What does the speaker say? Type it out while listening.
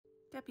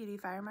Deputy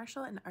Fire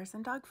Marshal in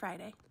Arson Dog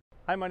Friday.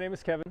 Hi, my name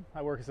is Kevin.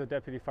 I work as a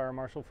Deputy Fire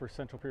Marshal for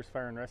Central Pierce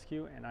Fire and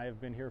Rescue, and I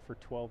have been here for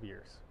 12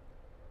 years.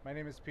 My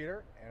name is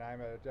Peter, and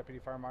I'm a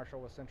Deputy Fire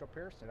Marshal with Central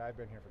Pierce, and I've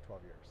been here for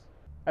 12 years.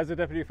 As a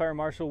Deputy Fire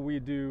Marshal, we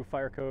do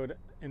fire code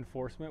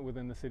enforcement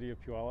within the city of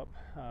Puyallup.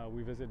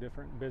 We visit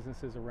different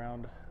businesses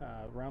around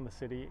the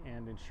city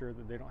and ensure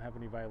that they don't have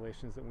any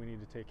violations that we need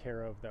to take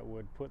care of that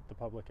would put the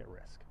public at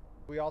risk.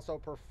 We also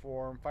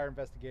perform fire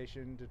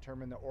investigation,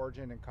 determine the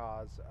origin and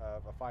cause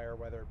of a fire,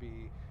 whether it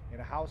be in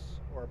a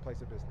house or a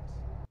place of business.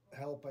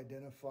 Help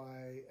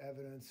identify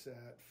evidence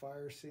at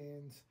fire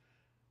scenes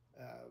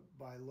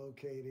by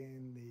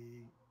locating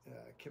the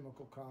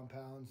chemical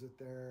compounds that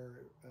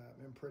they're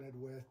imprinted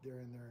with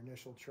during their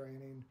initial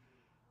training,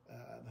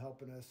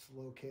 helping us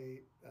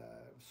locate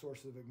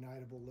sources of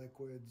ignitable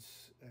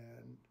liquids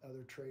and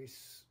other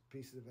trace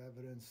pieces of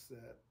evidence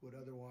that would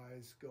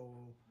otherwise go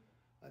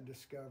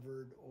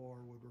undiscovered or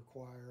would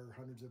require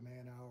hundreds of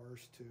man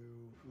hours to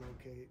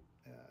locate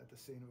at the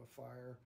scene of a fire.